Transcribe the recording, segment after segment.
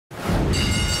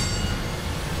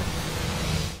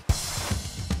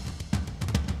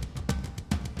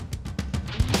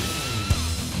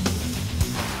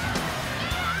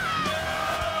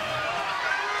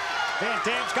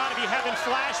Dam's got to be having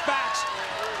flashbacks.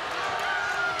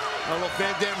 I don't know if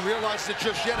Van Dam realizes it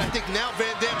just yet. I think now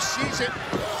Van Dam sees it.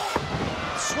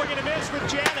 Swing and a miss with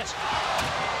Janice.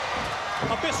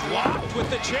 Abyss rocked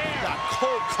with the chair. Got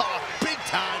cold cough big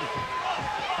time.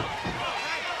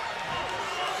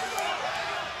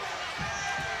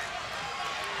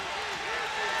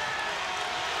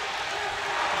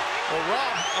 Well,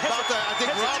 Rob, about that, I think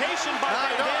hesitation by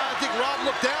Van Dam. I think Rob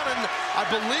looked down, and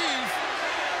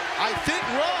I think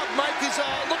Rob, Mike, is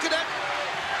looking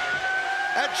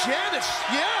at Janice.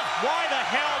 Yeah. Why the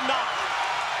hell not?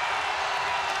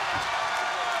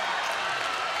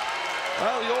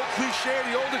 Well, the old cliche,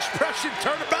 the old expression,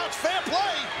 turnabout's fair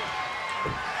play.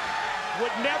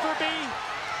 Would never be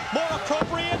more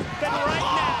appropriate than right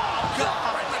now.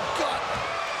 God, right in the gut.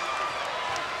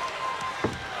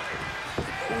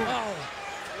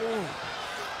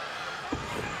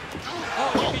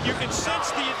 You can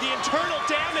sense the internal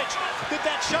damage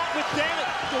that shot with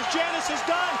Janice has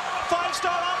done.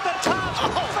 5-star off the top.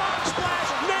 Frog splash,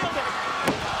 nailed it.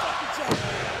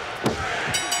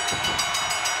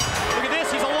 Look at this,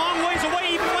 he's a long ways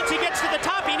away. Even once he gets to the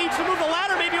top, he needs to move the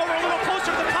ladder maybe over a little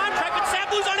closer to the contract, but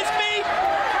Sabu's on his feet.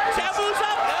 Sabu's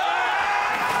up.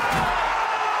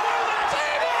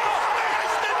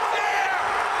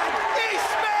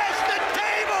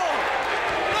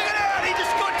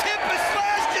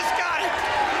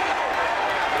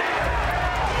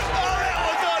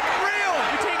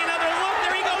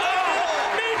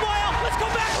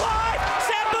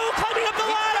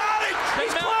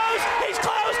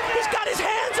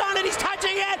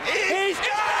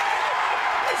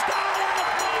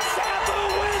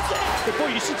 Boy,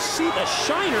 you should see the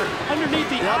shiner underneath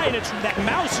the eye, and that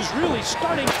mouse is really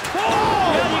starting. Oh!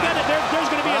 Yeah, you got it. There's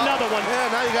going to be another one.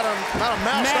 Yeah, now you got not a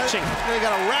mouse. Matching. Now you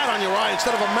got a rat on your eye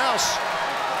instead of a mouse.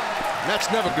 That's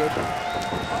never good.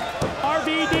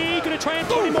 RVD going to try and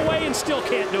put him away and still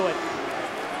can't do it.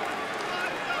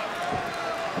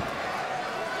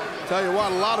 Tell you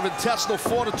what, a lot of intestinal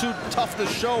fortitude,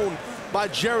 toughness shown by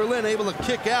Jerry Lynn, able to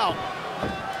kick out.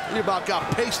 He about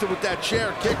got pasted with that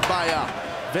chair kick by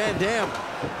Van Dam.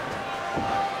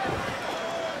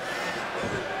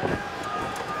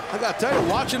 I gotta tell you,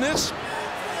 watching this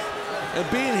and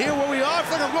being here where we are, I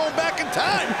feel like I'm going back in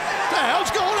time. What the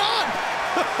hell's going on?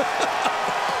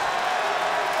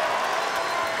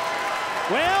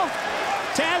 Well,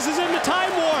 Taz is in the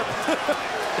time warp.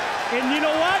 And you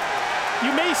know what?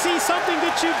 You may see something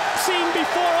that you've seen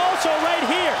before also right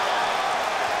here.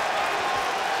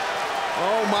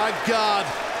 Oh my God.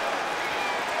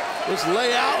 Just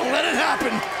lay out and let it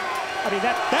happen. I mean,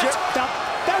 that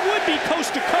would be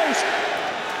coast to coast.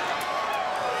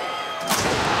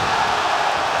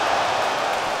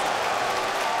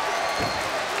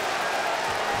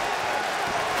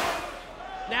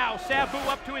 Now Sabu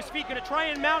up to his feet, going to try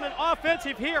and mount an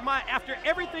offensive here. After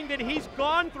everything that he's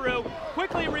gone through,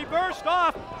 quickly reversed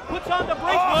off, puts on the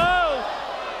brakes. Whoa!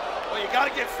 Well, you got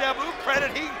to give Sabu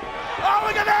credit. Oh,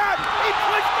 look at that! He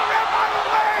pushed the ref out of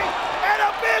the way, and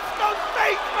Abyss goes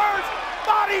face first,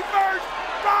 body first,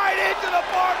 right into the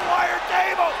barbed wire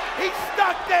table. He's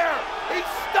stuck there. He's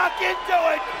stuck into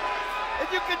it. And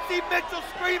you can see Mitchell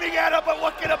screaming at him, but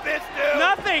what can Abyss do?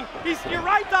 Nothing. You're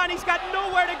right, Don. He's got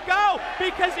nowhere to go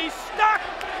because he's stuck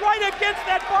right against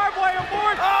that barbed wire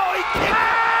board. Oh, he kicked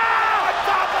on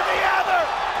top of the other.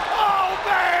 Oh,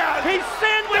 man. He's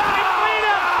sandwiched between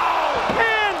them.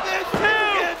 Pin,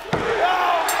 two.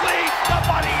 Oh, please,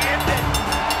 somebody end it.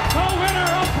 The winner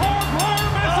of Barbed Wire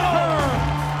Massacre,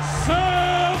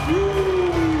 Sabu.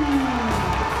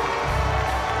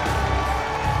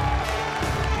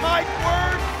 My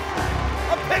word,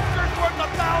 a picture's worth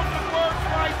 1,000 words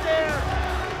right there.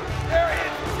 There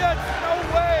is just no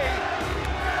way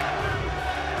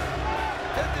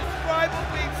to describe what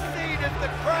we've seen as the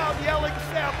crowd yelling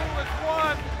Sabu has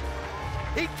won.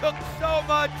 He took so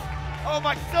much. Oh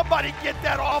my, somebody get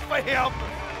that off of him.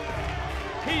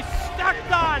 He's stuck,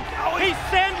 Don. He's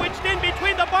sandwiched in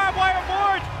between the barbed wire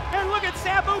boards. And look at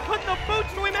Sabu put the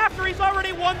boots to him after he's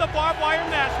already won the Barbed Wire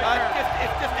Massacre.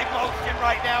 It's just emotion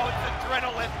right now. It's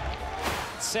adrenaline.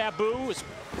 Sabu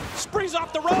springs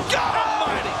off the rope. God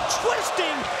almighty!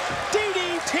 Twisting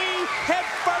DDT. Head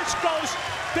first goes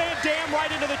Van Dam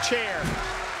right into the chair.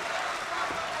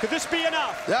 Could this be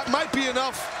enough? That might be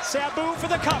enough. Sabu for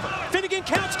the cover. Finnegan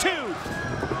counts 2.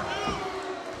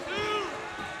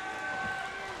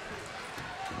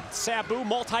 Sabu,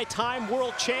 multi-time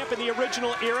world champ in the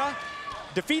original era,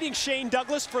 defeating Shane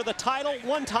Douglas for the title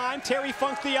one time, Terry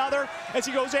Funk the other, as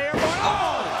he goes airborne.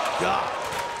 Oh! God.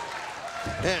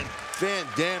 And Van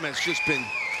Dam has just been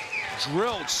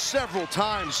drilled several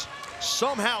times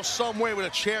somehow, some way with a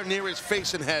chair near his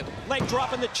face and head. Leg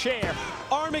drop in the chair.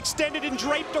 Arm extended and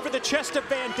draped over the chest of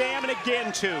Van Dam, and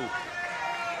again two.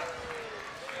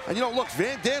 And you know, look,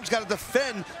 Van Dam's got to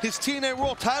defend his TNA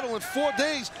World title in 4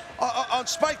 days on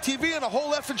Spike TV and a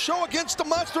whole effing show against the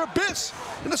Monster Abyss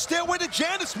in the Stairway to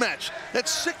Janice match. That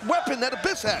sick weapon that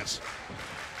Abyss has.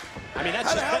 I mean,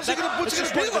 that's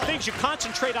just one of the things you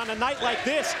concentrate on a night like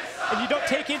this, and you don't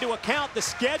take into account the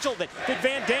schedule that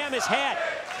Van Dam has had.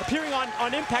 Appearing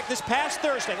on Impact this past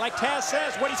Thursday, like Taz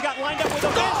says, what he's got lined up with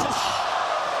Abyss.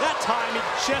 That time, he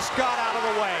just got out of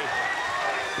the way.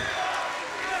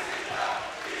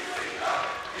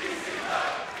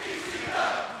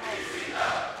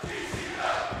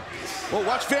 Well,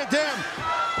 watch Van Dam.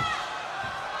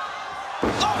 Oh,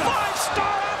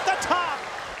 5-star off the top.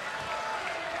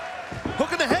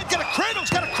 Hook in the head, got a cradle, he's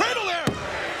got a cradle there.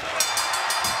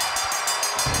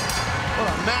 What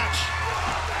a match.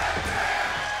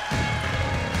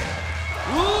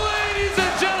 Ladies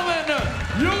and gentlemen,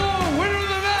 your winner of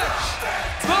the match,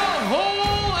 the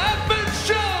whole effing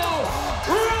show,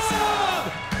 Rob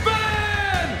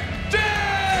Van Dam!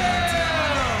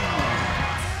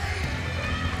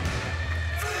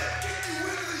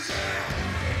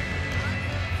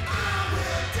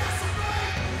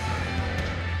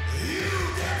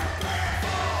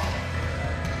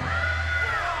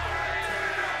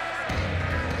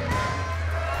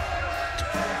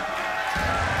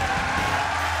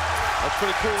 That's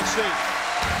pretty cool to see.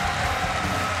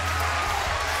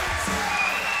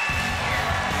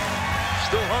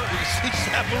 Still hurting. You see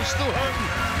Sabu still hurting.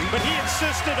 But he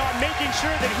insisted on making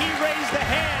sure that he raised the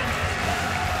hand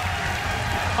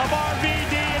of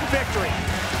RVD in victory.